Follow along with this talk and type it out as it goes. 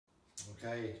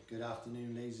Okay, good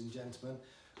afternoon ladies and gentlemen.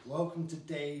 Welcome to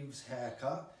Dave's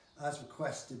Haircut. As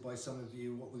requested by some of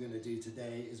you, what we're going to do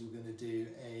today is we're going to do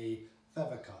a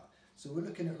feather cut. So we're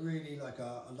looking at really like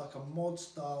a mod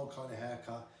style kind of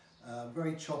haircut,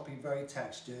 very choppy, very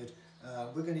textured.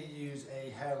 We're going to use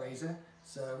a hair razor,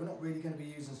 so we're not really going to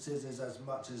be using scissors as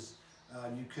much as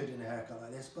you could in a haircut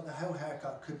like this, but the whole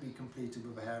haircut could be completed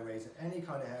with a hair razor. Any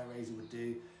kind of hair razor would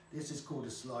do. This is called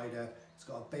a slider. It's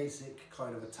got a basic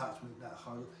kind of attachment that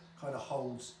kind of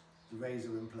holds the razor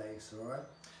in place, all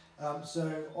right?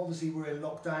 So obviously we're in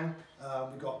lockdown.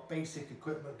 We've got basic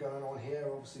equipment going on here.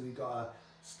 Obviously we've got a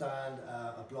stand,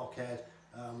 a blockhead.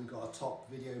 We've got a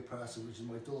top video person, which is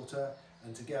my daughter.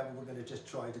 And together we're going to just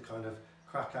try to kind of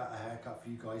crack out a haircut for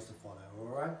you guys to follow, all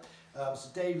right? So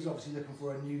Dave is obviously looking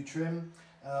for a new trim.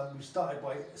 We've started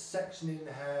by sectioning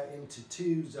the hair into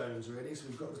two zones really. So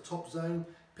we've got the top zone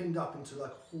pinned up into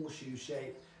like a horseshoe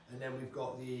shape, and then we've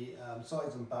got the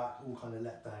sides and back all kind of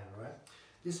let down, right?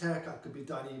 This haircut could be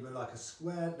done either like a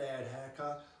square layered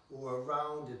haircut or a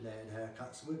rounded layered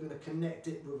haircut. So we're going to connect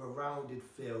it with a rounded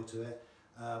feel to it,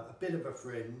 a bit of a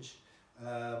fringe,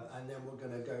 and then we're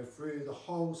going to go through the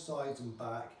whole sides and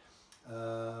back.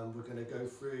 We're going to go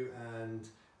through and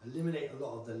eliminate a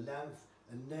lot of the length,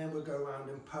 and then we'll go around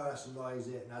and personalize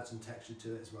it and add some texture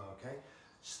to it as well, okay?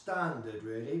 Standard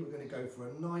really, we're going to go for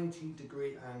a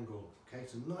 90-degree angle, okay?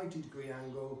 So 90-degree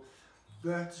angle,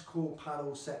 vertical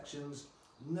panel sections,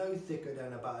 no thicker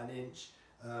than about an inch,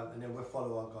 and then we'll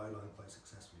follow our guideline quite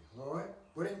successfully. All right,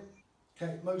 brilliant.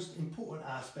 Okay, most important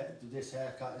aspect of this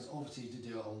haircut is obviously to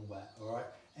do it on wet, all right?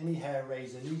 Any hair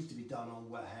razor needs to be done on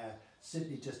wet hair,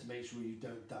 simply just to make sure you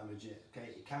don't damage it, okay?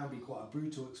 It can be quite a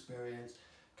brutal experience,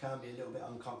 can be a little bit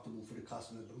uncomfortable for the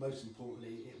customer, but most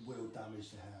importantly, it will damage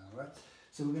the hair, all right?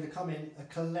 So we're going to come in and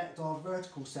collect our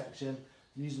vertical section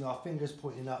using our fingers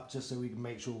pointing up, just so we can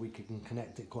make sure we can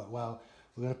connect it quite well.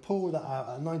 We're going to pull that out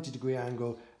at a 90-degree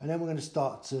angle, and then we're going to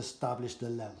start to establish the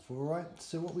length, all right?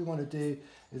 So what we want to do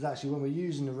is actually, when we're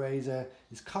using the razor,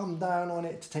 is come down on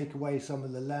it to take away some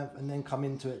of the length, and then come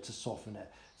into it to soften it.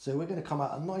 So we're going to come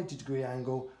out at a 90-degree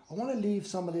angle. I want to leave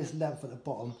some of this length at the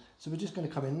bottom, so we're just going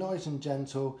to come in nice and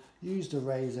gentle, use the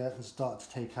razor and start to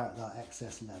take out that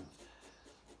excess length.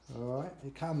 All right,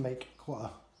 it can make quite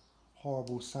a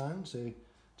horrible sound, so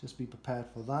just be prepared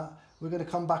for that. We're going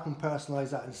to come back and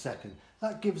personalize that in a second.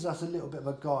 That gives us a little bit of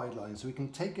a guideline, so we can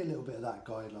take a little bit of that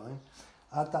guideline,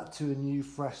 add that to a new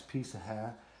fresh piece of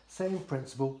hair. Same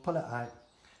principle, pull it out,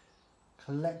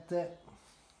 collect it,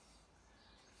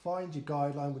 find your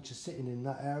guideline which is sitting in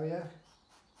that area,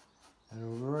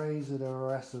 and razor the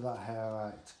rest of that hair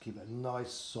out to keep it a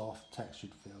nice soft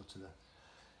textured feel to the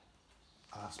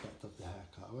aspect of the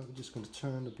haircut. We're just going to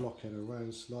turn the blockhead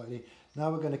around slightly.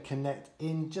 Now we're going to connect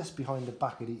in just behind the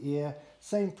back of the ear.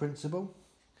 Same principle.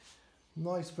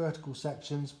 Nice vertical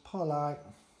sections. Pull out,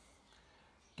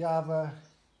 gather,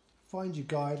 find your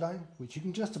guideline, which you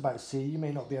can just about see. You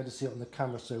may not be able to see it on the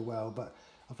camera so well, but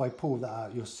if I pull that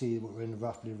out, you'll see that we're in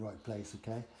roughly the right place,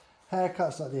 okay?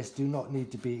 Haircuts like this do not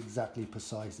need to be exactly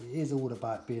precise. It is all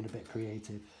about being a bit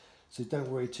creative. So don't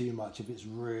worry too much if it's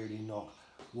really not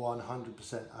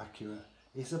 100% accurate.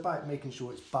 It's about making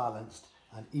sure it's balanced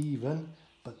and even,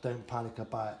 but don't panic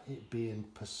about it being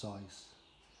precise.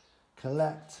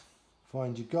 Collect,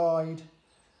 find your guide,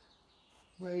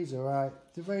 razor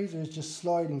out. The razor is just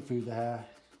sliding through the hair,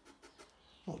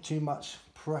 not too much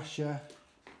pressure,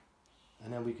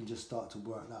 and then we can just start to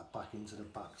work that back into the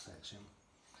back section.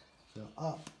 So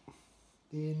up,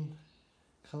 in,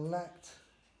 collect.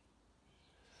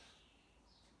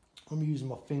 I'm using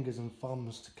my fingers and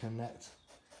thumbs to connect.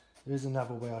 There is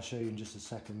another way I'll show you in just a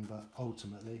second, but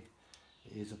ultimately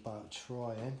it is about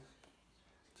trying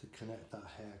to connect that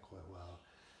hair quite well.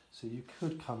 So you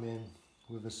could come in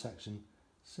with a section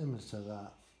similar to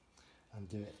that and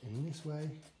do it in this way.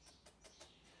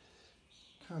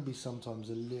 Can be sometimes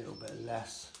a little bit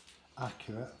less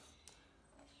accurate,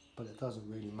 but it doesn't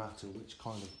really matter which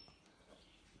kind of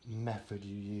method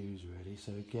you use really.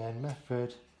 So again,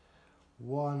 method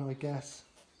 1, I guess,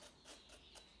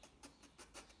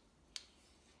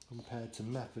 compared to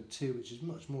method 2, which is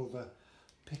much more of a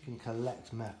pick and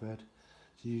collect method,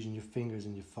 so using your fingers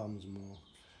and your thumbs more.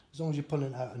 As long as you're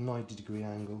pulling it out at a 90-degree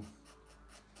angle,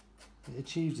 it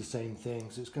achieves the same thing,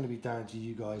 so it's going to be down to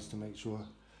you guys to make sure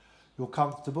you're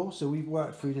comfortable. So we've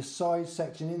worked through the side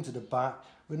section into the back.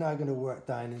 We're now going to work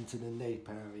down into the nape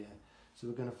area, so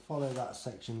we're going to follow that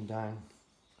section down.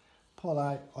 Pull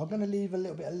out. I'm going to leave a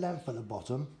little bit of length at the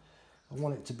bottom. I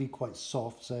want it to be quite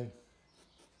soft, so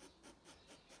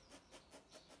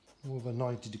more of a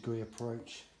 90-degree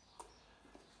approach.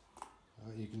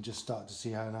 You can just start to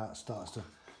see how that starts to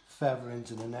feather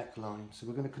into the neckline. So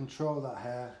we're going to control that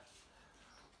hair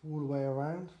all the way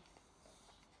around.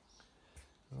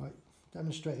 All right,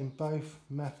 demonstrating both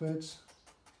methods.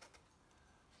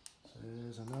 So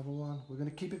there's another one. We're going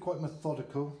to keep it quite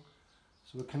methodical.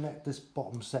 So we'll connect this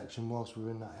bottom section whilst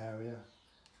we're in that area.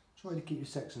 Try to keep your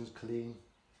sections clean.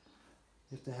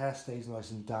 If the hair stays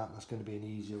nice and damp, that's going to be an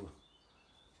easier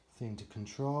thing to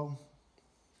control.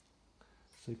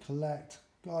 So collect,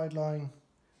 guideline.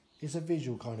 It's a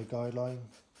visual kind of guideline.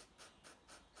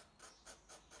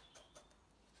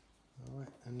 Alright,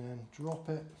 and then drop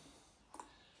it.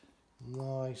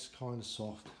 Nice, kind of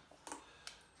soft.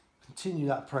 Continue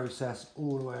that process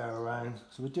all the way around.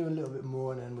 So we'll do a little bit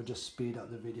more and then we'll just speed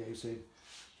up the video so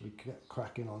we get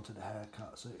cracking onto the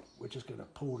haircut. So we're just going to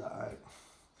pull that out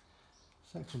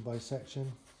section by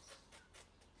section.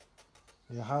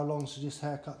 You know, how long should this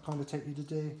haircut kind of take you to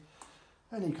do?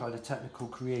 Any kind of technical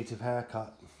creative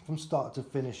haircut, from start to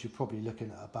finish, you're probably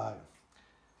looking at about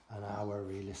an hour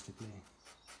realistically.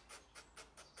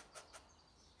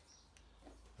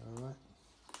 Alright.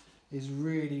 It's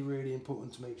really, really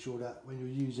important to make sure that when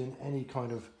you're using any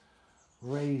kind of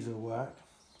razor work,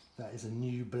 that is a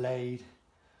new blade,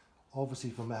 obviously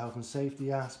from a health and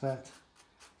safety aspect,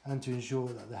 and to ensure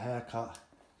that the haircut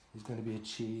is going to be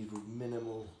achieved with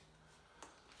minimal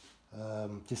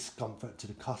discomfort to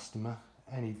the customer.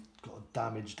 Any got a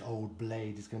damaged old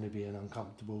blade is going to be an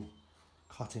uncomfortable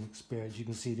cutting experience. You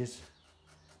can see this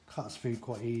cuts through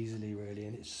quite easily really,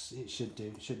 and it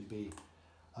shouldn't be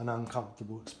an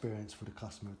uncomfortable experience for the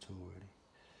customer at all really.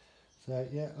 So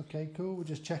yeah, okay, cool, we're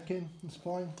just checking, it's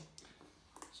fine.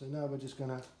 So now we're just going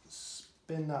to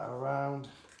spin that around.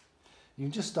 You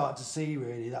can just start to see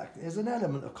really that there's an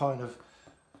element of kind of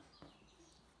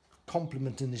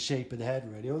complementing the shape of the head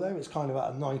really, although it's kind of at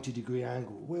a 90-degree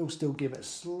angle, we'll still give it a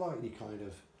slightly kind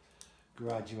of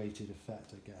graduated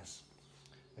effect, I guess.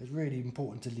 It's really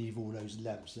important to leave all those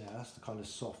lengths there. That's the kind of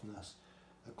softness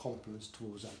that complements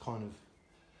towards that kind of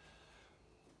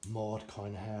mod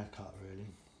kind of haircut really.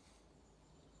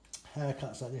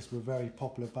 Haircuts like this were very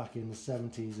popular back in the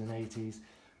 70s and 80s,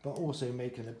 but also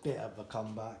making a bit of a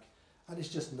comeback, and it's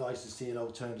just nice to see an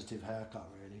alternative haircut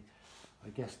really. I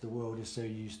guess the world is so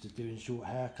used to doing short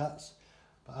haircuts,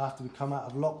 but after we come out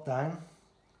of lockdown,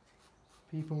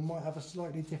 people might have a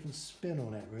slightly different spin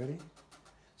on it really.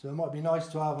 So it might be nice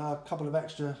to have a couple of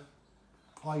extra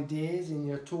ideas in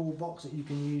your toolbox that you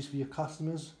can use for your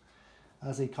customers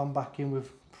as they come back in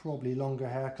with probably longer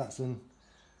haircuts than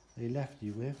they left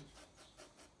you with.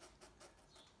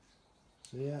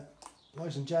 So yeah,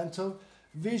 nice and gentle.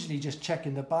 Visually just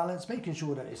checking the balance, making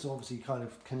sure that it's obviously kind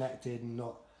of connected and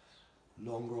not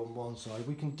longer on one side.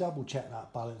 We can double check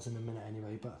that balance in a minute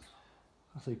anyway, but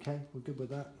that's okay, we're good with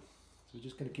that. So we're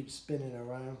just going to keep spinning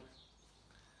around.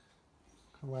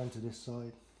 Come around to this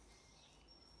side.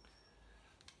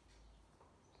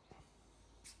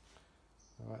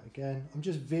 Alright, again, I'm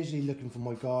just visually looking for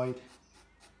my guide.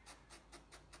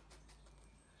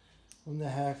 When the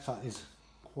haircut is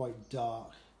quite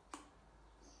dark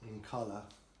in colour,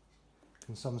 it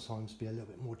can sometimes be a little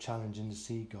bit more challenging to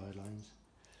see guidelines,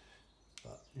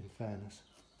 but in fairness,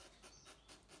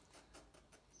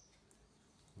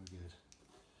 we're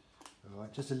good.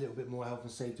 Alright, just a little bit more health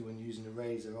and safety when using a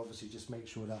razor. Obviously just make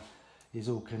sure that is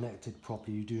all connected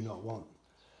properly. You do not want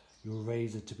your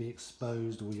razor to be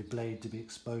exposed or your blade to be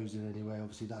exposed in any way.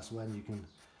 Obviously that's when you can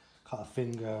cut a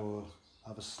finger or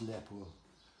have a slip or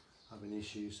have an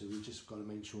issue. So we've just got to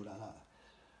make sure that that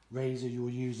razor you're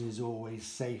using is always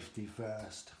safety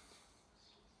first.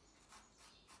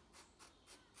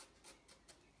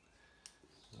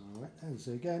 Alright, and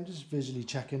so again, just visually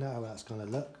checking out how that's going to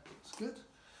look. It's good.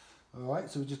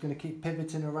 Alright, so we're just going to keep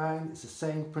pivoting around. It's the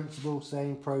same principle,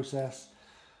 same process.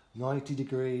 90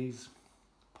 degrees,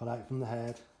 pull out from the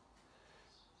head,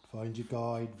 find your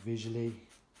guide visually,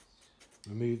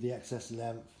 remove the excess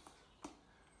length,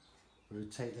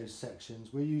 rotate those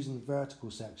sections. We're using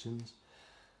vertical sections.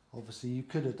 Obviously you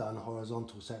could have done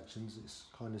horizontal sections, it's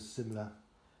kind of similar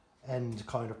end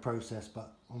kind of process,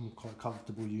 but I'm quite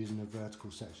comfortable using a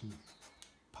vertical section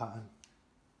pattern.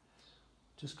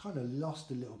 Just kind of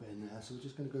lost a little bit in there, so we're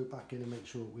just going to go back in and make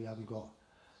sure we haven't got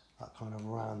that kind of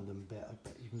random bit. I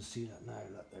bet you can see that now.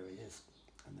 Look, there he is,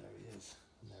 and there he is,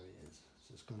 and there he is.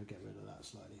 So it's going to get rid of that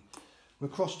slightly.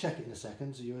 We'll cross-check it in a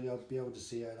second, so you'll be able to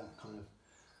see how that kind of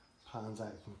pans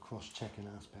out from a cross-checking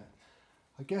aspect.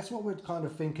 I guess what we're kind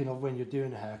of thinking of when you're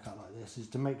doing a haircut like this is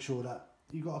to make sure that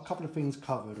you've got a couple of things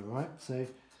covered, all right? So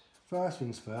first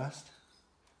things first,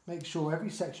 make sure every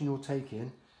section you're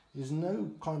taking is no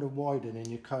kind of wider than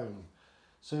your comb.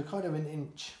 So kind of an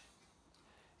inch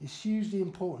It's hugely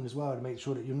important as well to make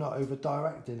sure that you're not over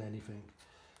directing anything.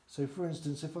 So for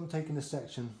instance, if I'm taking a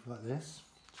section like this,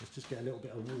 let's just get a little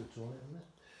bit of water on it.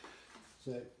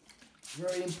 So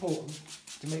very important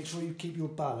to make sure you keep your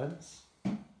balance.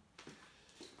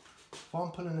 If I'm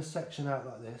pulling a section out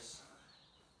like this,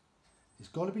 it's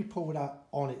got to be pulled out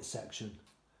on its section.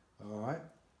 Alright,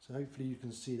 so hopefully you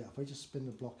can see that. If I just spin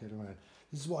the blockhead around,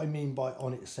 this is what I mean by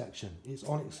on its section. It's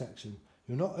on its section.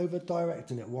 You're not over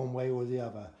directing it one way or the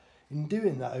other. In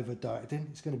doing that over directing,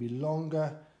 it's going to be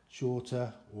longer,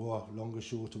 shorter, or longer,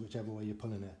 shorter, whichever way you're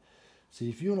pulling it. So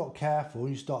if you're not careful and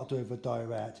you start to over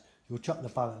direct, you'll chuck the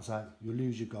balance out, you'll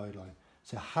lose your guideline.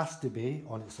 So it has to be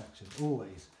on its section,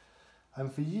 always.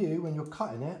 And for you, when you're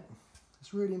cutting it,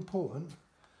 it's really important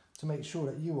to make sure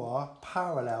that you are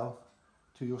parallel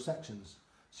to your sections.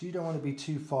 So you don't want to be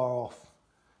too far off.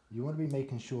 You want to be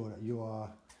making sure that you are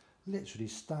literally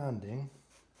standing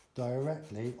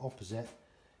directly opposite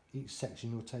each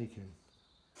section you're taking.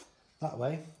 That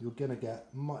way you're going to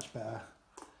get much better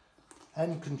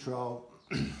end control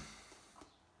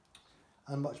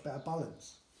and much better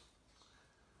balance.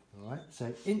 Alright,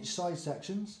 so inch size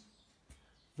sections,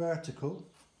 vertical,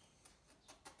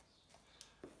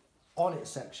 on its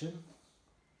section,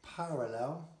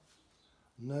 parallel,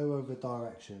 no over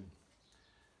direction.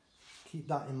 Keep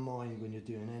that in mind when you're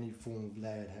doing any form of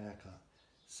layered haircut.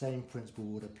 Same principle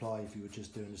would apply if you were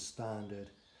just doing a standard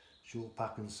short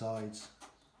pack and sides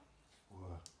or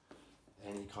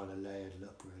any kind of layered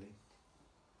look really.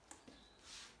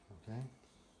 Okay.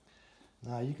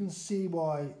 Now you can see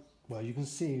why, well you can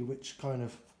see which kind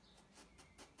of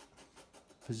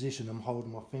position I'm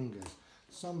holding my fingers.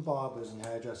 Some barbers and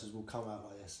hairdressers will come out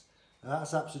like this. Now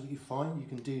that's absolutely fine, you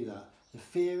can do that. The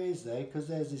fear is though, because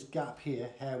there's this gap here,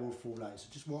 hair will fall out. So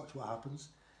just watch what happens.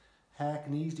 Hair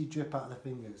can easily drip out of the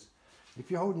fingers.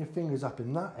 If you're holding your fingers up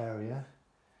in that area,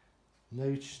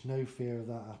 no fear of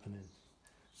that happening.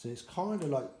 So it's kind of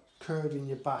like curving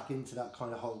your back into that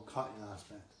kind of whole cutting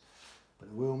aspect. But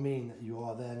it will mean that you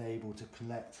are then able to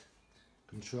collect,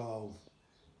 control,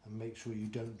 and make sure you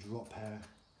don't drop hair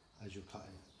as you're cutting.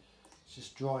 It's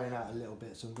just drying out a little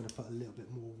bit, so I'm going to put a little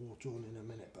bit more water on in a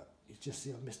minute, but you just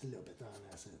see I've missed a little bit down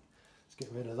there, so let's get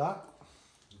rid of that.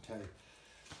 Okay,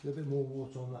 a little bit more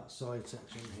water on that side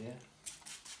section here.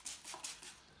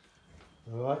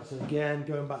 Alright, so again,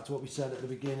 going back to what we said at the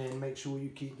beginning, make sure you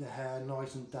keep the hair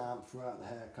nice and damp throughout the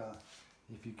haircut.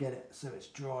 If you get it so it's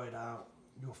dried out,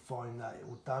 you'll find that it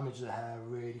will damage the hair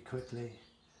really quickly.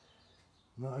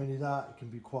 Not only that, it can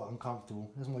be quite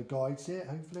uncomfortable. There's my guides here,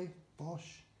 hopefully.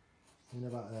 Bosh. In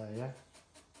about there, yeah?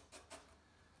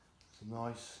 It's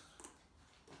nice.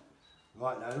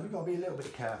 Right now, we've got to be a little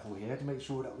bit careful here to make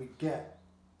sure that we get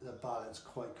the balance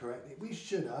quite correctly. We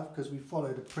should have, because we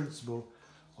follow the principle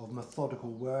of methodical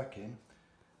working.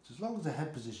 So as long as the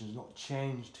head position is not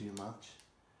changed too much,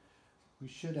 we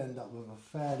should end up with a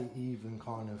fairly even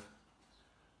kind of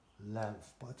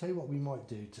length. But I'll tell you what we might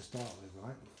do to start with,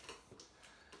 right?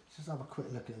 Let's just have a quick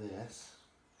look at this.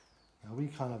 Now we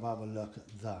kind of have a look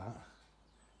at that.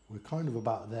 We're kind of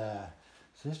about there.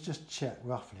 So let's just check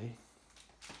roughly.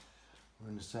 We're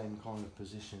in the same kind of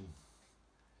position.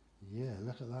 Yeah,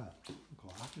 look at that. I'm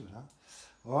quite happy with that.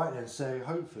 Alright then, so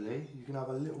hopefully you can have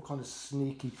a little kind of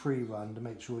sneaky pre-run to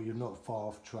make sure you're not far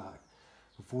off track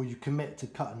before you commit to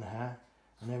cutting the hair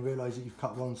and then realise that you've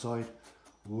cut one side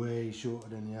way shorter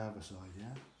than the other side,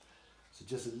 yeah? So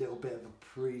just a little bit of a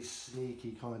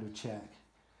pre-sneaky kind of check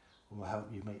will help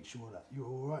you make sure that you're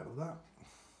alright with that.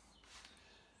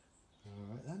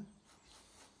 Alright then.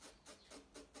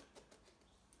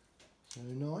 So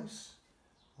nice.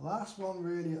 Last one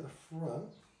really at the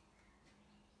front.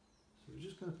 So we're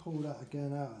just going to pull that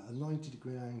again out at a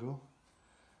 90-degree angle.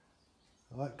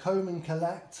 Alright, comb and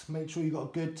collect. Make sure you've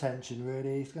got good tension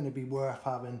really. It's going to be worth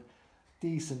having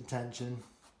decent tension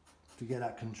to get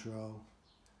that control.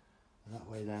 And that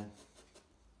way then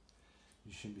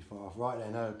you shouldn't be far off. Right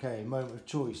then, okay, moment of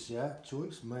choice, yeah?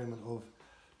 Choice, moment of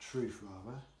truth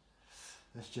rather.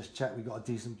 Let's just check we've got a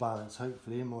decent balance.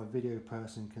 Hopefully my video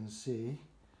person can see.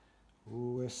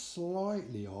 Ooh, we're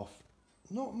slightly off.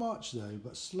 Not much though,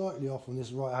 but slightly off on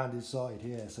this right-handed side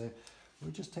here. So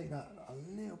we'll just take that a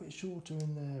little bit shorter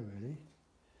in there really.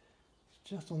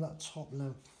 Just on that top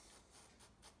length.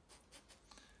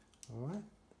 Alright.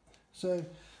 So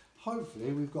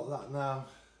hopefully we've got that now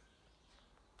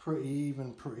pretty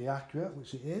even, pretty accurate,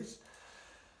 which it is.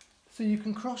 So you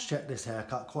can cross-check this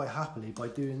haircut quite happily by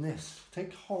doing this.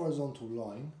 Take a horizontal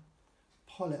line,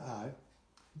 pull it out,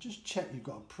 and just check you've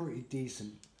got a pretty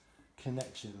decent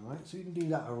connection, right? So you can do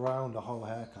that around the whole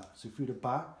haircut. So through the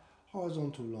back,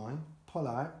 horizontal line, pull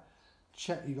out,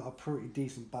 check you got a pretty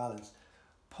decent balance.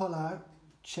 Pull out,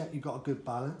 check you got a good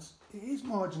balance. It is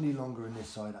marginally longer on this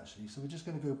side actually, so we're just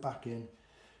going to go back in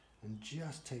and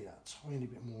just take that tiny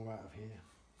bit more out of here.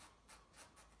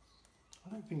 I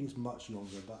don't think it's much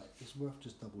longer, but it's worth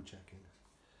just double checking.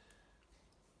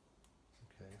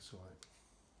 Okay, that's all right.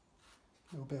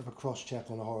 A little bit of a cross check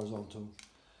on the horizontal.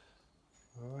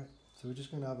 All right, so we're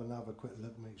just going to have another quick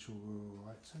look, make sure we're all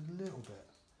right. So a little bit.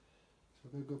 So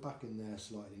we're going to go back in there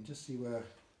slightly and just see where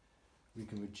we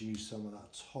can reduce some of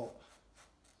that top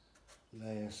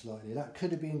layer slightly. That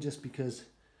could have been just because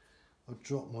I've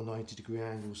dropped my 90-degree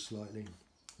angle slightly,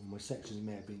 and my sections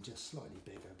may have been just slightly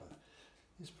bigger, but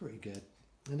it's pretty good.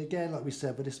 And again, like we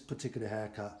said, with this particular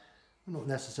haircut, we're not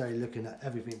necessarily looking at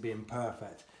everything being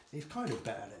perfect. It's kind of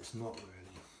better that it's not really.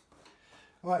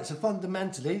 Alright, so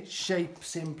fundamentally,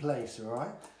 shape's in place, alright?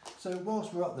 So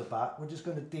whilst we're at the back, we're just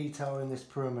going to detail in this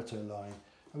perimeter line.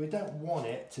 And we don't want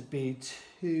it to be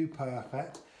too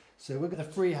perfect. So we're going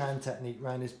to freehand technique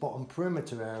around this bottom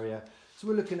perimeter area. So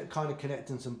we're looking at kind of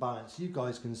connecting some balance. You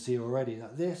guys can see already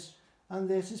that this and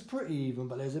this is pretty even,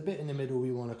 but there's a bit in the middle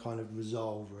we want to kind of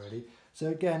resolve really. So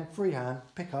again, freehand,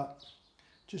 pick up,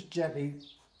 just gently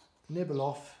nibble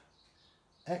off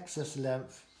excess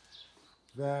length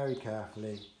very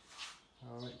carefully.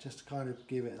 All right, just to kind of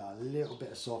give it a little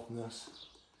bit of softness.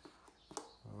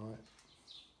 All right,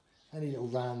 any little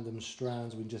random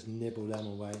strands, we can just nibble them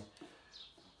away.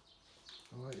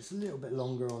 All right, it's a little bit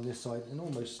longer on this side and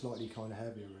almost slightly kind of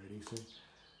heavier really, so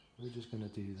we're just going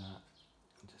to do that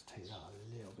and just take that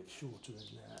a little bit shorter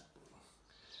than that.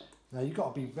 Now you've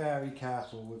got to be very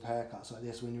careful with haircuts like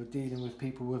this when you're dealing with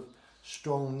people with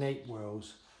strong nape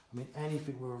whirls. I mean,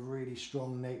 anything with a really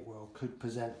strong nape whirl could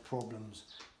present problems.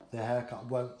 The haircut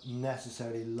won't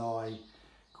necessarily lie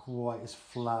quite as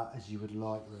flat as you would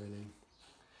like really.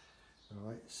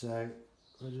 Alright, so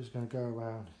we're just going to go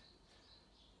around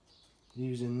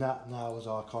using that now as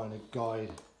our kind of guide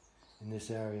in this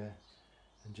area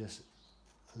and just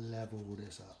level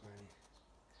this up really.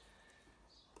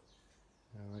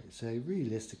 Alright, so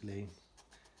realistically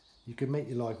you could make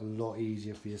your life a lot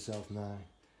easier for yourself now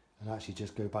and actually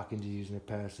just go back into using a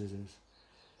pair of scissors.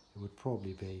 It would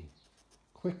probably be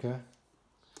quicker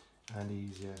and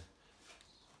easier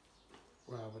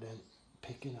rather than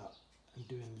picking up and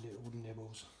doing little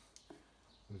nibbles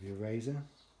with your razor.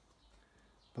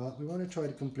 But we want to try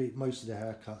to complete most of the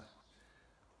haircut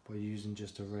by using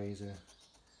just a razor,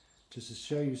 just to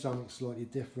show you something slightly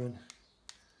different,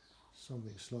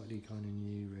 something slightly kind of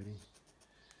new really.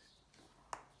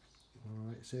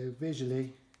 Alright, so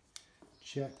visually,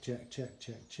 check, check, check,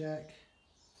 check, check,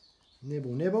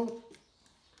 nibble, nibble.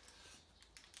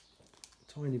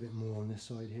 Tiny bit more on this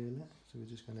side here, look. So we're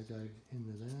just going to go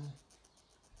into there,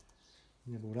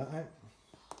 nibble that out.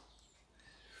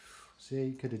 See,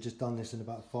 you could have just done this in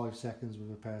about 5 seconds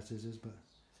with a pair of scissors, but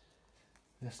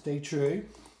let's stay true.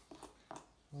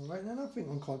 Alright, then I think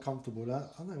I'm quite comfortable with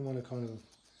that. I don't want to kind of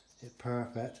hit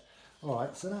perfect.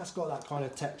 Alright, so that's got that kind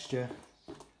of texture,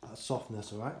 that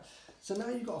softness, alright. So now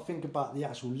you've got to think about the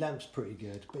actual length's pretty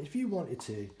good, but if you wanted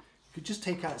to, you could just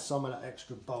take out some of that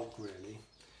extra bulk really.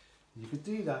 You could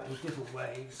do that in different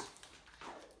ways.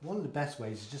 One of the best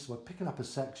ways is just by picking up a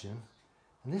section,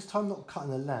 and this time not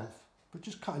cutting the length, but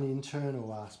just cutting the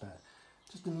internal aspect.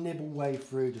 Just a nibble way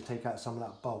through to take out some of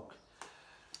that bulk.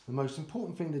 The most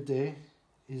important thing to do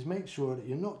is make sure that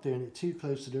you're not doing it too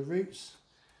close to the roots,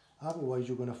 otherwise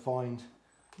you're going to find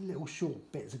little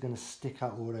short bits are going to stick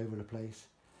out all over the place.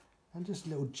 And just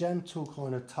little gentle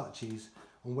kind of touches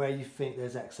on where you think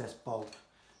there's excess bulk,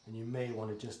 and you may want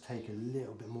to just take a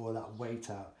little bit more of that weight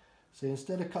out. So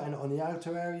instead of cutting it on the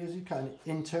outer areas, you're cutting it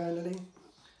internally,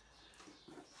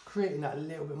 creating that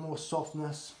little bit more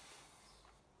softness.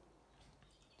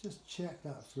 Just check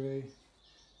that through,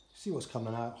 see what's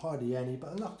coming out, hardly any,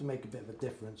 but enough to make a bit of a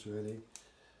difference really.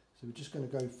 So we're just going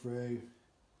to go through,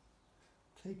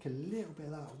 take a little bit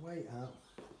of that weight out,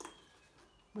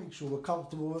 make sure we're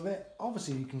comfortable with it.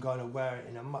 Obviously you can kind of wear it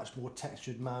in a much more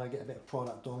textured manner, get a bit of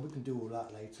product on, we can do all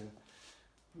that later.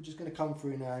 We're just going to come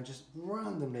through now and just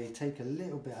randomly take a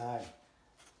little bit out,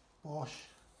 wash,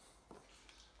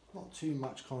 not too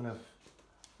much kind of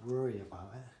worry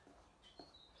about it.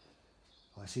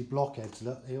 I see blockheads,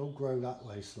 look, they all grow that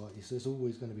way slightly, so it's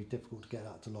always going to be difficult to get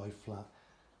that to lie flat.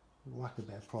 We'll whack a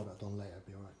bit of product on later, it'll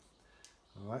be alright.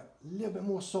 Alright, a little bit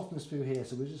more softness through here,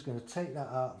 so we're just going to take that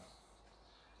up,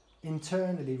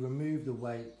 internally remove the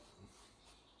weight.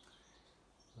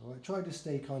 Alright, try to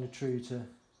stay kind of true to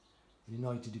your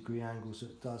 90-degree angle so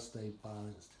it does stay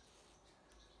balanced.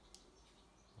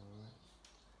 Alright,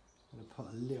 I'm going to put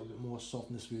a little bit more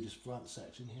softness through this front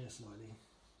section here slightly.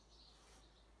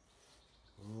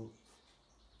 Oh,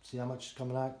 see how much is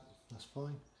coming out? That's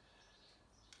fine.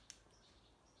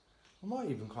 I might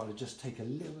even kind of just take a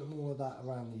little bit more of that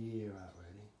around the ear out,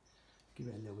 really. Give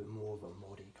it a little bit more of a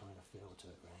moddy kind of feel to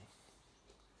it, really.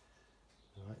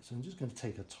 Alright, so I'm just going to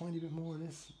take a tiny bit more of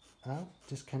this out,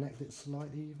 disconnect it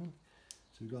slightly even.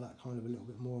 So we've got that kind of a little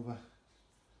bit more of a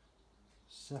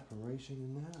separation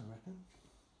in there, I reckon.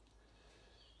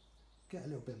 Get a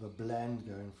little bit of a blend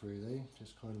going through there,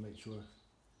 just kind of make sure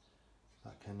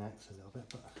that connects a little bit,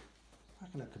 but I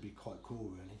reckon that could be quite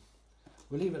cool, really.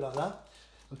 We'll leave it like that.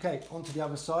 Okay, on to the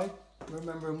other side.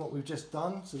 Remembering what we've just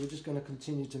done, so we're just going to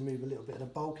continue to move a little bit of the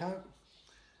bulk out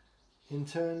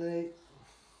internally.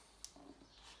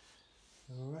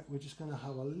 Alright, we're just going to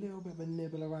have a little bit of a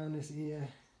nibble around this ear.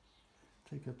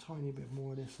 Take a tiny bit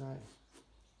more of this out.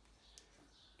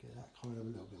 Get that kind of a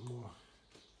little bit more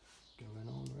going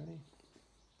on, really.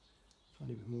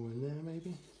 Tiny bit more in there,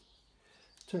 maybe.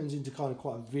 Turns into kind of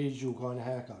quite a visual kind of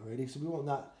haircut, really. So we want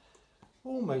that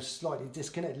almost slightly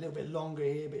disconnected, a little bit longer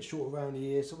here, a bit short around the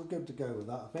ear, so we're good to go with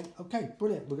that, I think. Okay,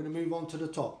 brilliant. We're going to move on to the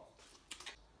top.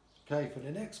 Okay, for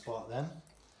the next part then,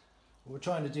 what we're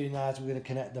trying to do now is we're going to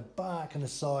connect the back and the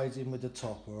sides in with the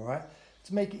top, all right?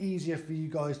 To make it easier for you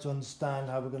guys to understand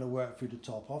how we're going to work through the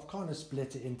top, I've kind of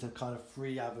split it into kind of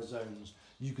 3 other zones.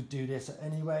 You could do this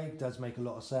anyway, it does make a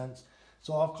lot of sense.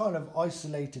 So I've kind of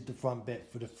isolated the front bit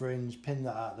for the fringe, pinned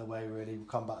that out of the way really, we'll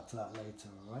come back to that later,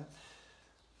 all right?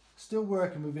 Still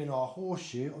working within our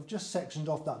horseshoe, I've just sectioned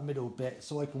off that middle bit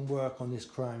so I can work on this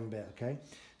crown bit, okay?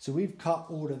 So we've cut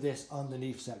all of this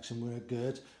underneath section, we're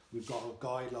good. We've got our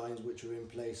guidelines which are in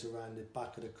place around the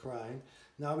back of the crown.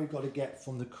 Now we've got to get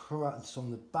from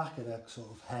the back of the sort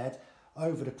of head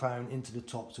over the crown into the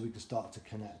top so we can start to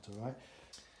connect, all right?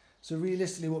 So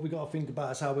realistically what we've got to think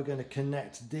about is how we're going to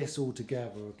connect this all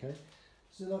together, okay?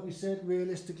 So like we said,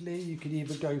 realistically you could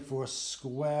either go for a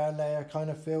square layer kind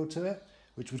of feel to it,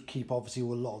 which would keep obviously a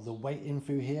lot of the weight in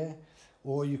through here,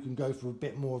 or you can go for a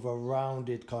bit more of a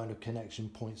rounded kind of connection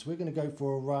point. So we're going to go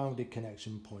for a rounded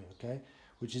connection point, okay,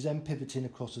 which is then pivoting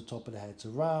across the top of the head. So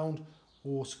round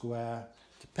or square,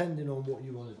 depending on what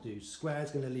you want to do. Square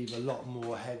is going to leave a lot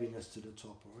more heaviness to the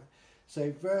top, all right?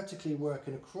 So vertically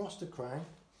working across the crown,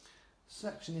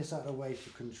 section this out of the way for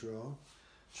control.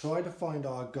 Try to find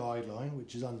our guideline,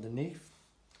 which is underneath.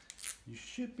 You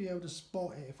should be able to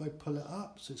spot it if I pull it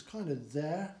up, so it's kind of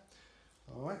there.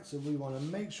 Alright, so we want to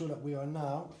make sure that we are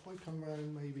now, if I come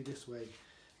around maybe this way,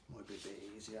 might be a bit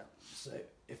easier. So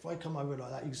if I come over like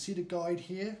that, you can see the guide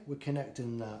here, we're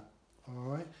connecting that.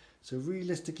 Alright, so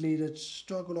realistically, let's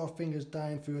struggle our fingers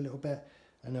down through a little bit,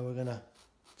 and then we're going to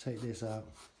take this out.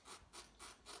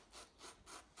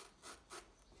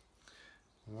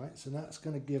 Alright, so that's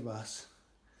going to give us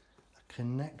a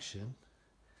connection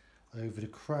over the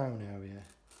crown area.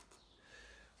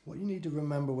 What you need to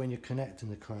remember when you're connecting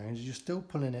the crown is you're still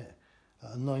pulling it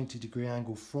at a 90-degree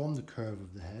angle from the curve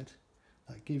of the head.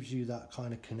 That gives you that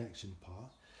kind of connection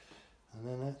part, and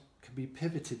then it can be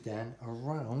pivoted then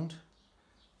around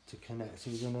to connect.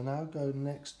 So we're going to now go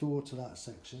next door to that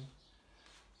section,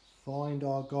 find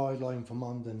our guideline from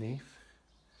underneath.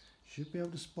 Should be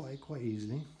able to spot it quite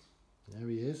easily. There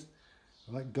he is.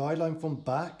 All right, guideline from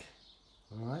back.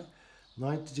 All right,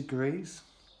 90 degrees.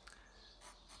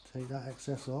 Take that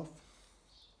excess off.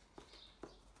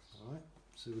 All right,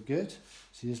 so we're good.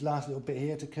 See this last little bit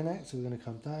here to connect, so we're going to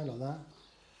come down like that.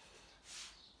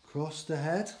 Cross the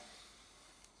head.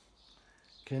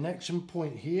 Connection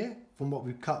point here from what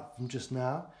we've cut from just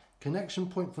now. Connection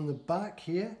point from the back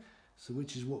here, so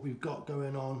which is what we've got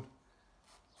going on.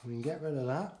 We can get rid of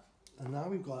that. And now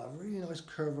we've got a really nice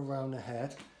curve around the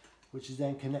head, which is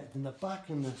then connecting the back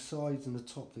and the sides and the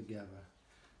top together.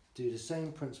 Do the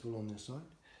same principle on this side.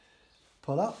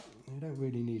 Pull up. You don't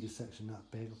really need a section that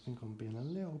big. I think I'm being a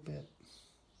little bit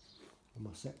on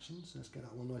my sections. Let's get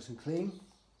that one nice and clean.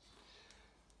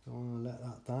 Don't want to let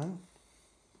that down.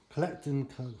 Collect and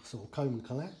sort of comb and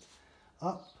collect.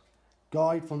 Up.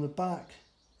 Guide from the back.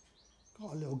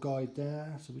 Got a little guide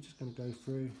there, so we're just going to go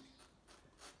through.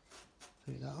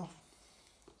 Take that off.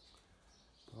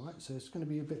 Alright, so it's going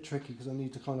to be a bit tricky because I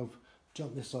need to kind of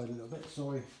jump this side a little bit.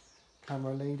 Sorry,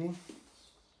 camera lady.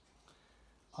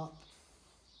 Up.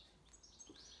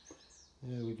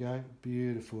 There we go.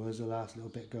 Beautiful. There's the last little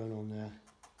bit going on there.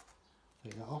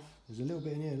 Take that off. There's a little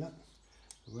bit in here, look.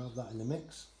 We'll have that in the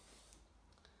mix.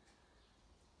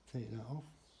 Take that off.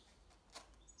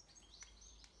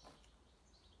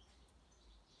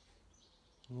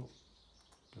 Oh,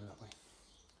 go that way.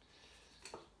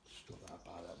 Just drop that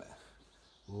about a bit.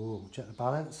 Oh, check the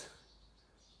balance.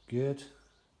 Good.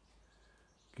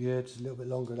 Good, it's a little bit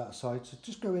longer that side. So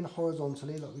just go in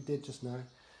horizontally like we did just now.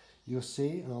 You'll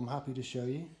see, and I'm happy to show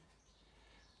you.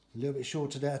 A little bit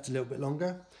shorter there, it's a little bit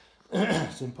longer.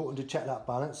 It's important to check that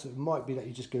balance. It might be that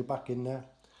you just go back in there,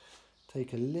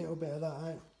 take a little bit of that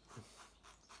out.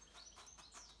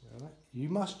 Right. You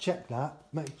must check that,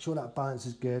 make sure that balance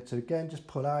is good. So again, just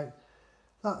pull out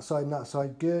that side and that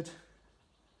side. Good,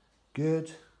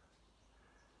 good,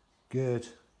 good,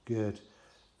 good.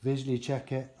 Visually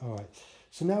check it. All right.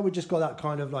 So now we've just got that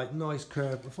kind of like nice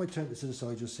curve. If I turn this to the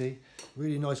side, you'll see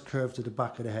really nice curve to the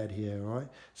back of the head here. All right.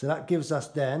 So that gives us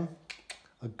then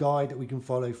a guide that we can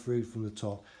follow through from the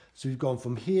top. So we've gone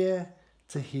from here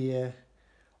to here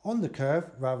on the curve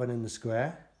rather than the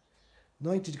square,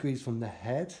 90 degrees from the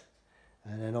head,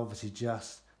 and then obviously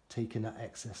just taking that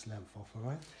excess length off. All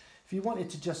right. If you wanted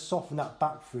to just soften that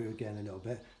back through again a little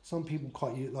bit, some people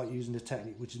quite like using the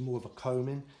technique which is more of a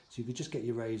combing. So you could just get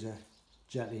your razor,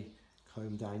 gently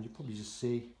comb down. You probably just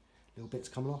see little bits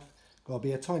coming off. Got to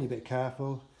be a tiny bit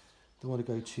careful. Don't want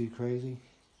to go too crazy.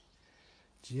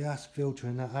 Just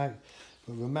filtering that out.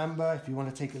 But remember, if you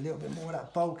want to take a little bit more of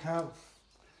that bulk out,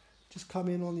 just come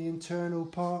in on the internal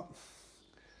part.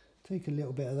 Take a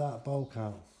little bit of that bulk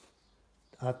out.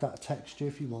 Add that texture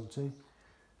if you want to.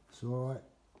 It's alright.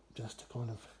 Just to kind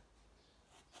of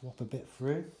swap a bit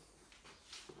through.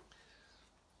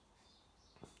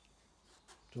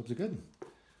 Jobs are good.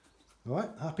 Alright,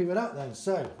 happy with that then.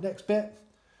 So, next bit,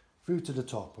 through to the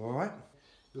top, alright?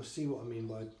 You'll see what I mean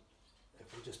by,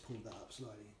 if we just pull that up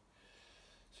slightly.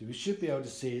 So we should be able to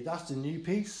see, that's the new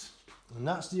piece, and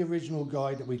that's the original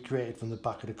guide that we created from the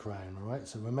back of the crown, alright?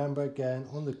 So remember again,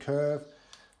 on the curve,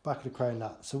 back of the crown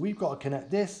that. So we've got to connect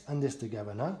this and this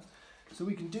together now. So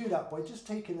we can do that by just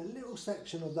taking a little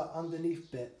section of that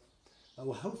underneath bit that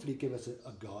will hopefully give us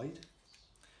a guide.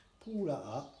 Pull that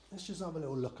up. Let's just have a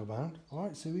little look around. All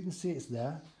right, so we can see it's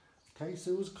there. Okay,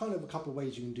 so there's kind of a couple of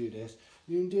ways you can do this.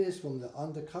 You can do this from the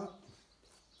undercut.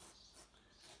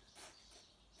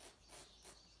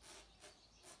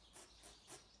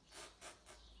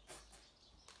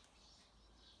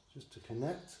 Just to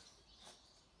connect.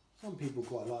 Some people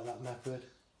quite like that method.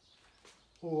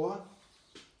 Or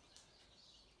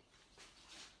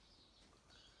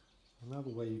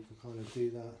another way you can kind of do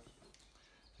that,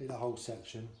 take the whole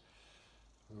section,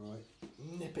 alright,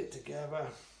 nip it together,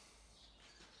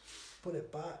 put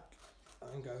it back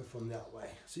and go from that way.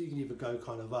 So you can either go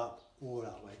kind of up or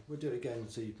that way. We'll do it again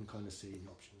so you can kind of see the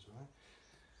options, right?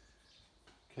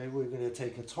 Okay, we're going to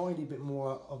take a tiny bit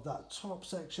more of that top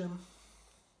section,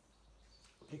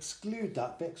 exclude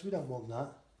that bit because we don't want that.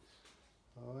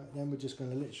 Alright, then we're just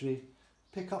going to literally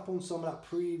pick up on some of that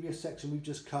previous section we've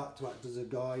just cut to act as a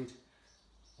guide.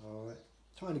 Alright,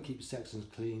 trying to keep the sections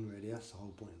clean really, that's the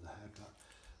whole point of the haircut.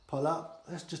 Pull up,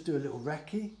 let's just do a little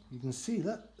recce. You can see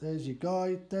that, there's your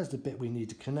guide, there's the bit we need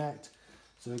to connect.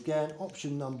 So again,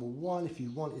 option number one, if you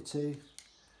wanted to,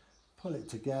 pull it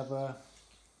together,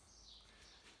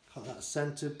 cut that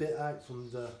centre bit out from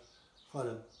the kind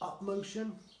of up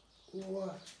motion,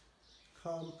 or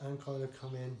come and kind of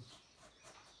come in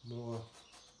more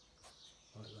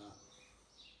like that.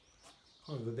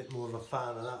 Kind of a bit more of a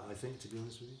fan of that, I think, to be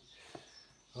honest with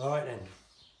you. Alright then,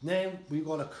 now we've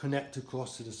got to connect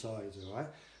across to the sides, alright?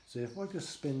 So if I just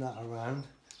spin that around,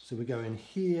 so we're going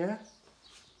here,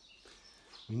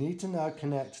 we need to now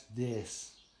connect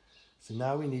this. So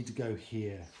now we need to go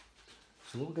here.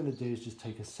 So what we're going to do is just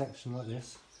take a section like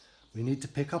this. We need to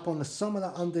pick up on some of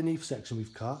that underneath section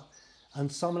we've cut, and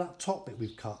some of that top bit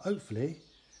we've cut. Hopefully,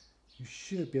 you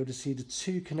should be able to see the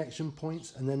two connection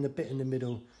points, and then the bit in the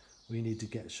middle we need to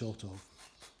get short of.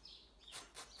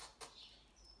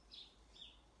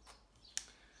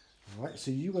 Alright,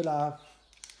 so you will have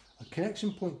a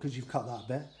connection point because you've cut that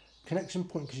bit, connection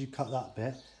point because you cut that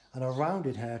bit, and a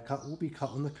rounded haircut will be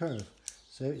cut on the curve.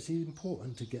 So it's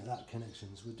important to get that connection.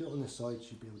 So we'll do it on this side, so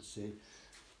you'll be able to see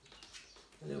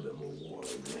a little bit more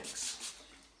water in the mix.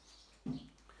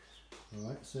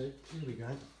 Alright, so here we go.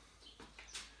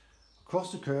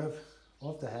 Across the curve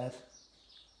of the head,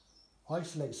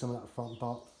 isolate some of that front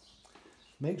part.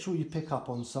 Make sure you pick up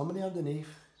on some of the underneath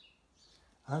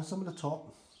and some of the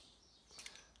top.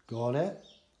 Got it,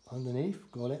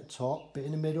 underneath, got it, top, bit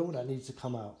in the middle, that needs to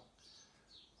come out.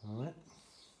 Alright.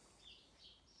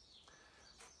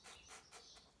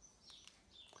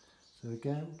 So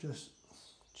again, just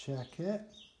check it.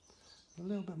 A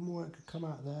little bit more it could come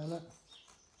out there, look.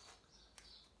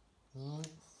 Alright.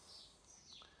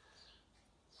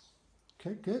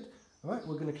 Okay, good. Alright,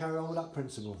 we're going to carry on with that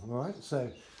principle. Alright,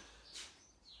 so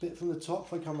bit from the top.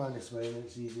 If I come around this way, then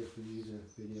it's easier for you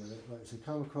to video it. Right, so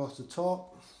come across the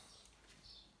top.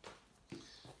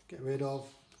 Get rid of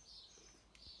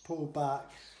pull back,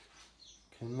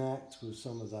 connect with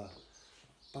some of the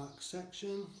back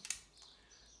section,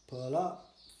 pull up,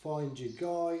 find your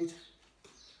guide,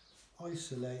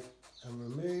 isolate and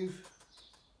remove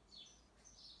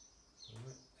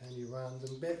any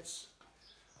random bits.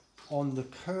 On the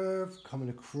curve, coming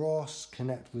across,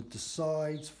 connect with the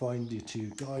sides, find your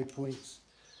two guide points.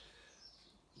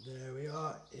 There we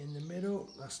are in the middle,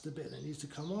 that's the bit that needs to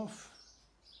come off.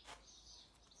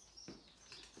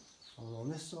 And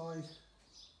on this side,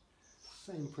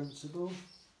 same principle.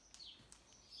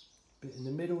 Bit in the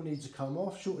middle needs to come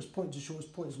off, shortest point to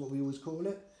shortest point is what we always call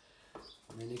it.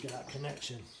 And then you get that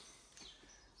connection.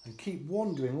 And keep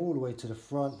wandering all the way to the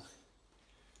front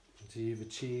until you've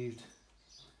achieved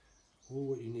all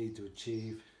what you need to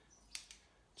achieve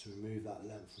to remove that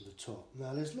length from the top.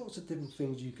 Now there's lots of different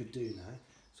things you could do now.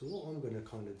 So what I'm going to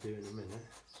kind of do in a minute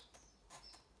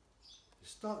is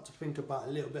start to think about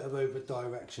a little bit of over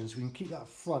direction, so we can keep that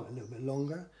front a little bit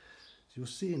longer. So you'll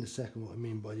see in a second what I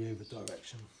mean by the over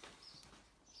direction.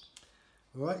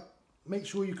 Alright, make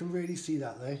sure you can really see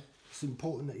that though. It's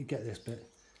important that you get this bit.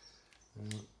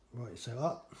 Right, so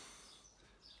up.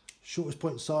 Shortest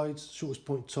point sides, shortest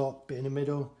point top, bit in the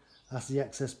middle. That's the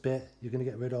excess bit you're going to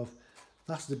get rid of.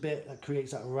 That's the bit that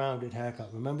creates that rounded haircut.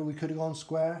 Remember, we could have gone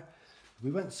square. If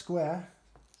we went square,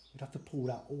 we'd have to pull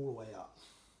that all the way up.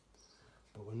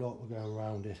 But we're not, we're going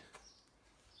rounded.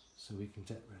 So we can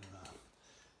get rid of that.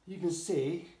 You can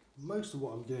see most of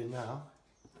what I'm doing now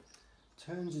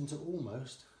turns into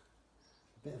almost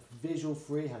a bit of visual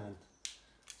freehand.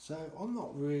 So I'm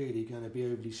not really going to be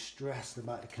overly stressed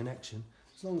about the connection,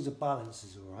 as long as the balance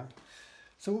is alright.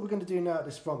 So what we're going to do now at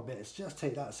this front bit is just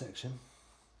take that section.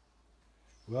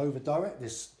 We'll over direct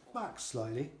this back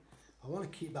slightly. I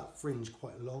want to keep that fringe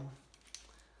quite long.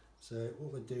 So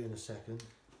what we'll do in a second,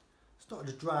 start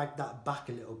to drag that back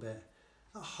a little bit.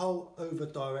 That whole over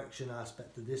direction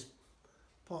aspect of this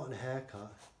part of the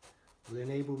haircut will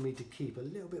enable me to keep a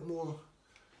little bit more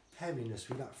heaviness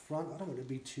through that front. I don't want it to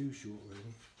be too short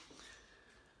really.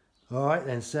 Alright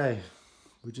then, so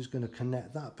we're just going to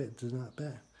connect that bit to that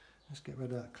bit. Let's get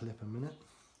rid of that clip a minute.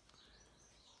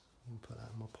 And put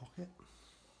that in my pocket.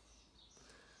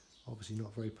 Obviously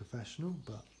not very professional,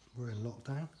 but we're in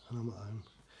lockdown and I'm at home.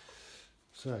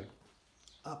 So,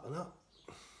 up and up.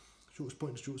 Shortest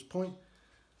point to shortest point.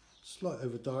 Slight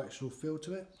over directional feel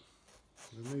to it.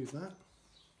 Remove that.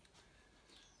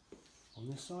 On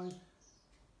this side.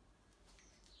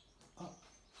 Up.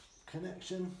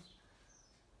 Connection.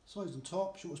 Sides and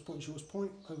top. Shortest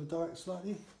point. Over direct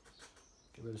slightly.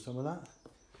 Get rid of some of that.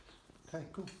 Okay,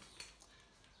 cool.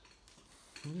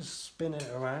 I'm just spin it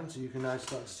around so you can now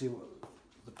start to see what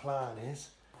the plan is.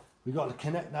 We've got to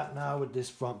connect that now with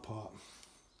this front part.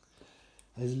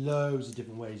 There's loads of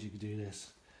different ways you could do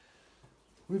this.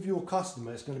 With your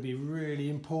customer, it's going to be really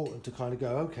important to kind of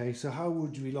go, okay, so how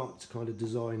would we like to kind of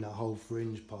design that whole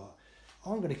fringe part?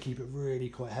 I'm going to keep it really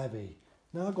quite heavy.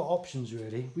 Now I've got options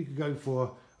really. We could go for a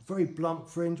very blunt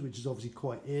fringe, which is obviously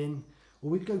quite in, or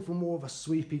we could go for more of a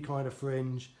sweepy kind of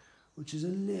fringe, which is a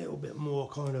little bit more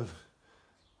kind of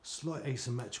slight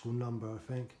asymmetrical number,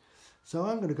 I think. So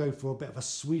I'm going to go for a bit of a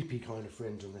sweepy kind of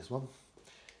fringe on this one.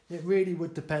 It really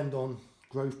would depend on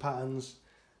growth patterns,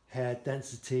 hair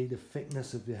density, the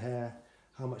thickness of your hair,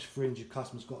 how much fringe your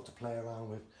customer's got to play around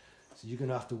with. So you're going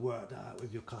to have to work that out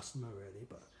with your customer really.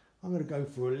 But I'm going to go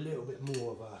for a little bit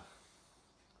more of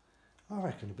a, I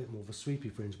reckon a bit more of a sweepy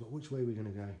fringe, but which way are we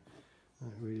going to go? I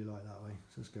don't really like that way,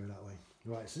 so let's go that way.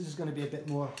 Right, so this is going to be a bit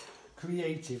more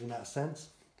creative in that sense.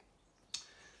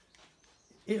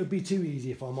 It would be too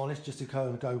easy, if I'm honest, just to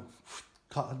go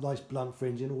cut a nice blunt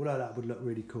fringe in, although that would look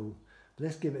really cool. But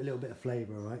let's give it a little bit of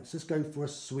flavour, right? So let's go for a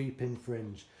sweeping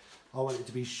fringe. I want it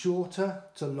to be shorter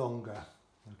to longer,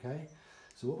 okay?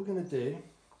 So what we're going to do,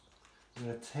 we're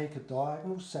going to take a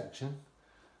diagonal section,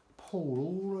 pull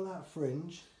all of that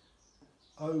fringe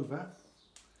over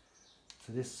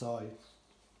to this side.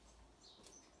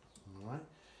 All right.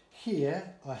 Here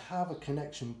I have a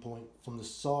connection point from the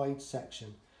side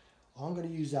section. I'm going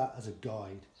to use that as a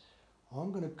guide.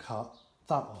 I'm going to cut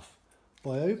that off.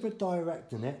 By over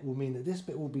directing it will mean that this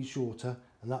bit will be shorter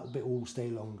and that bit will stay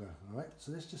longer. All right,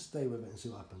 so let's just stay with it and see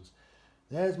what happens.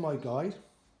 There's my guide.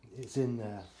 It's in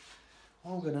there.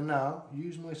 I'm going to now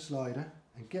use my slider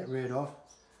and get rid of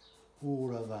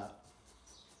all of that.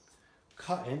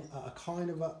 Cutting at a kind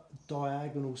of a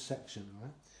diagonal section.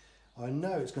 Right? I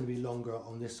know it's going to be longer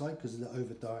on this side because of the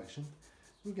over direction.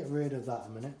 We'll get rid of that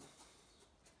in a minute.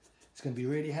 It's going to be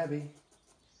really heavy.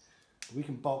 We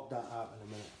can bulk that out in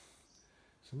a minute.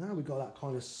 So now we've got that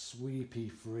kind of sweepy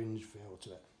fringe feel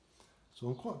to it. So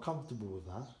I'm quite comfortable with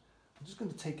that. I'm just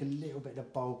going to take a little bit of the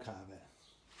bulk out of it.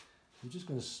 I'm just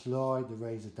going to slide the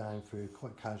razor down through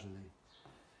quite casually.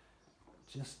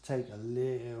 Just take a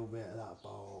little bit of that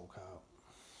bulk out.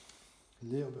 A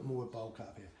little bit more bulk out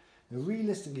of here. Now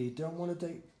realistically, you don't want to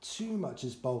take too much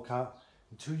as bulk out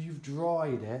until you've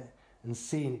dried it and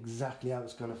seen exactly how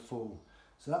it's going to fall.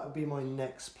 So that would be my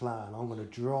next plan. I'm going to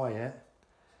dry it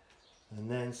and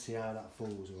then see how that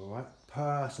falls, alright?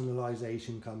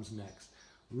 Personalisation comes next.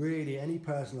 Really, any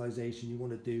personalisation you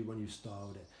want to do when you've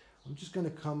styled it. I'm just going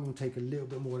to come and take a little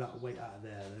bit more of that weight out of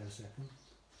there a second.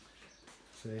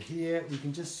 So here we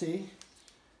can just see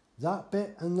that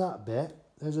bit and that bit.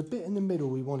 There's a bit in the middle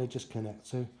we want to just connect.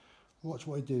 So watch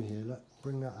what I do here. Look,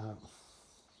 bring that out.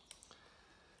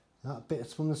 That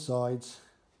bit's from the sides,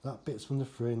 that bit's from the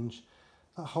fringe.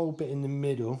 That whole bit in the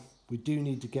middle we do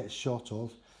need to get shot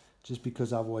of, just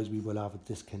because otherwise we will have a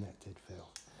disconnected feel.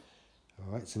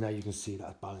 Alright, so now you can see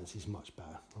that balance is much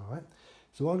better. Alright,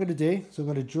 so what I'm going to do, so I'm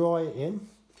going to dry it in,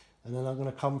 and then I'm going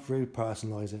to come through,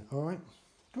 personalise it. Alright,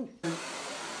 cool.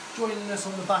 Joining us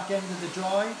on the back end of the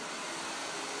dry.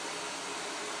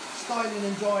 Styling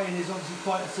and drying is obviously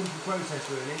quite a simple process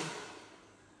really.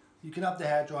 You can have the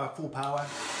hairdryer full power,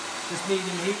 just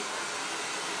medium heat.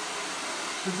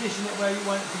 Position it where you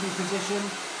want it to be positioned.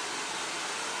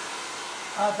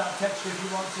 Add that texture if you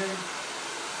want to.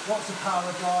 What's a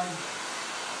power dry?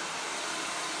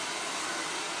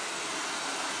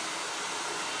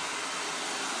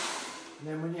 And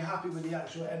then when you're happy with the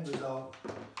actual end result,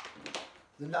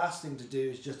 the last thing to do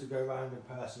is just to go around and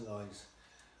personalise.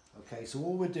 Okay, so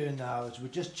all we're doing now is we're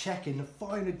just checking the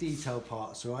finer detail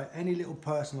parts, right? Any little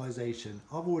personalisation.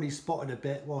 I've already spotted a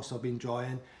bit whilst I've been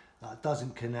drying that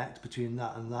doesn't connect between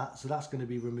that and that, so that's going to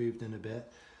be removed in a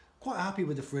bit. Quite happy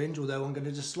with the fringe, although I'm going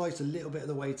to just slice a little bit of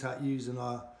the weight out using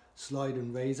our slide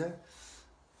and razor.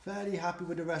 Fairly happy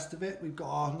with the rest of it. We've got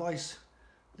our nice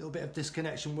little bit of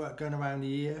disconnection work going around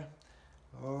the ear.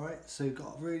 Alright, so you've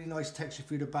got a really nice texture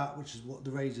through the back, which is what the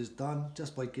razor's done,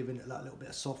 just by giving it that little bit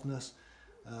of softness.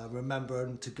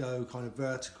 Remembering to go kind of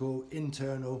vertical,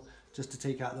 internal, just to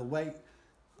take out the weight.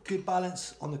 Good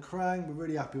balance on the crown, we're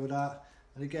really happy with that.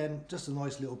 And again, just a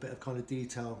nice little bit of kind of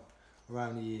detail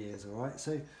around the ears, alright?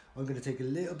 So I'm going to take a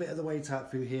little bit of the weight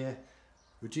out through here,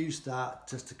 reduce that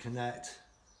just to connect,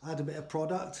 add a bit of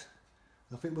product.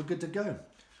 I think we're good to go.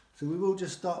 So we will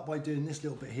just start by doing this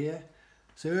little bit here.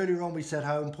 So earlier on we said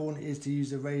how important it is to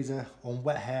use the razor on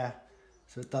wet hair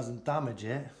so it doesn't damage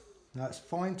it. Now it's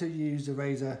fine to use the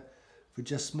razor for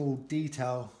just small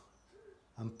detail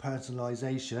and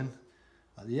personalisation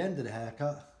at the end of the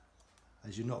haircut,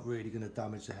 as you're not really going to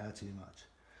damage the hair too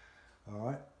much.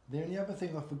 Alright, the only other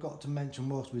thing I forgot to mention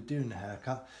whilst we're doing the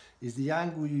haircut is the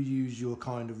angle you use your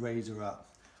kind of razor at.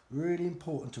 Really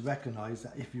important to recognise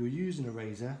that if you're using a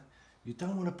razor, you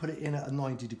don't want to put it in at a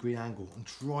 90-degree angle and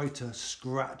try to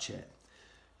scratch it.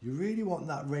 You really want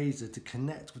that razor to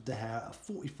connect with the hair at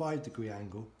a 45-degree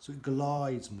angle so it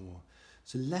glides more.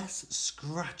 So less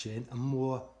scratching and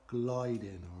more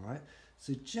gliding, alright?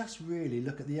 So just really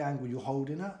look at the angle you're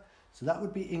holding at. So that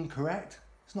would be incorrect.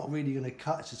 It's not really going to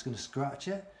cut, it's just going to scratch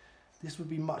it. This would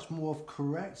be much more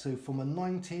correct. So from a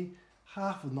 90,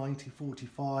 half of 90,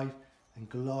 45, and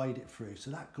glide it through. So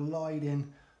that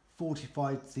gliding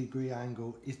 45-degree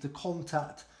angle is the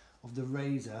contact of the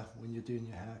razor when you're doing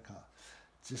your haircut.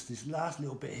 Just this last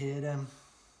little bit here then.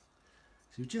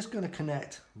 So you're just going to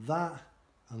connect that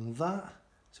and that.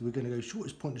 So we're going to go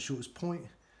shortest point to shortest point.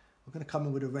 We're going to come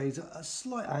in with a razor at a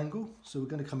slight angle. So we're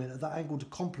going to come in at that angle to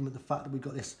complement the fact that we've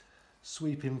got this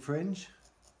sweeping fringe.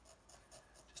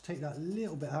 Just take that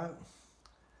little bit out.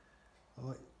 All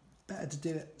right, better to do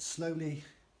it slowly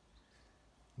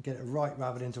and get it right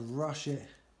rather than to rush it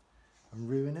and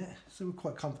ruin it. So we're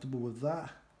quite comfortable with that.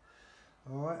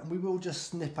 Alright, and we will just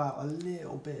snip out a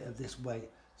little bit of this weight.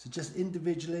 So just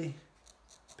individually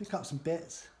pick up some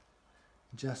bits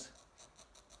and just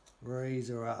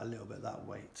razor out a little bit of that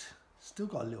weight. Still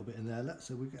got a little bit in there,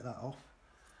 so we get that off.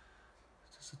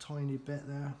 Just a tiny bit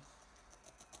there.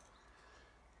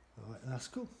 Alright, that's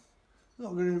cool.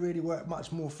 Not going to really work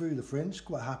much more through the fringe,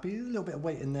 quite happy. A little bit of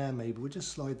weight in there maybe, we'll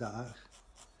just slide that out.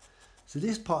 So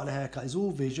this part of the haircut is all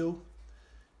visual.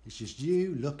 It's just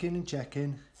you looking and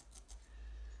checking,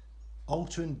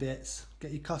 altering bits,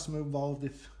 get your customer involved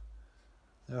if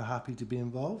they're happy to be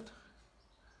involved.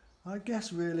 I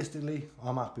guess realistically,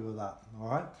 I'm happy with that,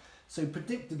 alright? So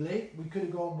predictably, we could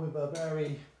have gone with a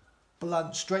very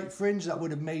blunt straight fringe that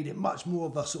would have made it much more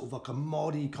of a sort of like a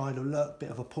moddy kind of look, bit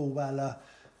of a Paul Weller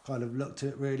kind of look to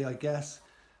it really, I guess.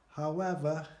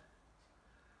 However,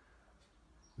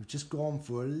 We've just gone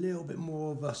for a little bit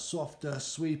more of a softer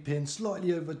sweeping,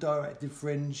 slightly over directed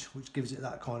fringe, which gives it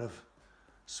that kind of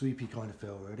sweepy kind of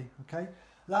feel really. Okay,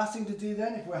 last thing to do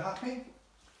then, if we're happy,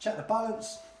 check the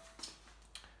balance.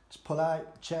 Just pull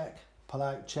out, check, pull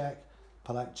out, check,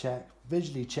 pull out, check,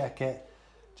 visually check it,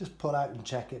 just pull out and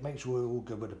check it, make sure we're all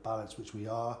good with the balance, which we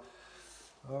are.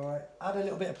 All right, add a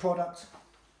little bit of product.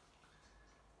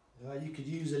 You could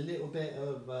use a little bit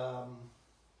of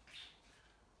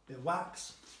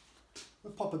wax.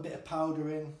 We'll pop a bit of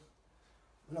powder in.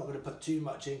 We're not going to put too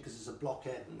much in because it's a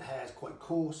blockhead and the hair is quite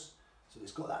coarse, so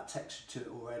it's got that texture to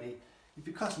it already. If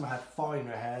your customer had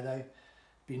finer hair though, it'd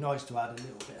be nice to add a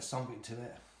little bit of something to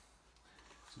it.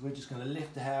 So we're just going to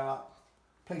lift the hair up,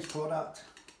 place product,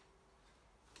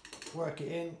 work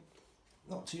it in,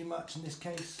 not too much in this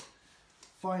case.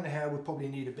 Finer hair would probably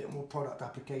need a bit more product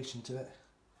application to it.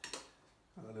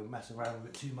 I'm not going to mess around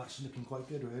with it too much, it's looking quite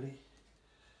good really.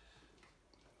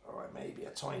 Alright, maybe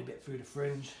a tiny bit through the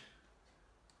fringe.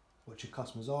 Watch your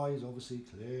customer's eyes, obviously,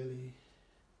 clearly.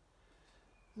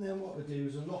 And then what we'll do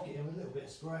is we'll lock it in with a little bit of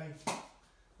spray. I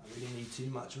don't really need too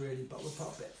much really, but we'll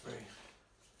put a bit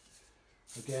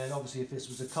through. Again, obviously if this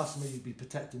was a customer, you'd be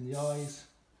protecting the eyes.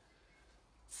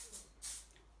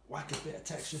 Whack a bit of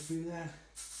texture through there.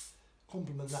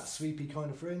 Complement that sweepy kind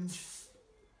of fringe.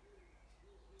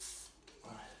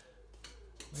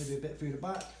 Maybe a bit through the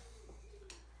back.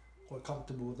 Quite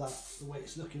comfortable with that, the way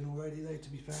it's looking already though, to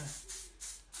be fair.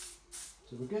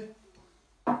 So we're good.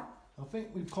 I think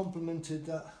we've complemented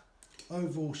that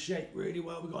overall shape really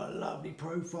well. We've got a lovely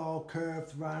profile,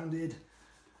 curved, rounded,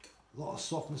 a lot of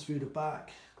softness through the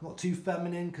back. Not too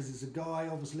feminine because it's a guy,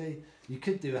 obviously. You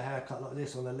could do a haircut like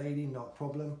this on a lady, not a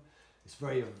problem. It's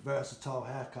very a versatile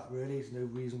haircut really. There's no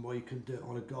reason why you couldn't do it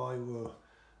on a guy or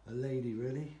a lady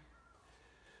really.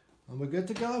 And we're good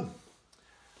to go.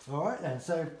 Alright then,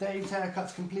 so Dave's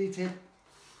haircut's completed.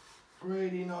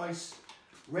 Really nice.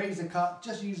 Razor cut,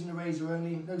 just using the razor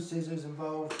only, no scissors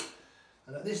involved.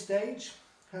 And at this stage,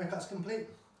 haircut's complete.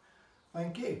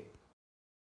 Thank you.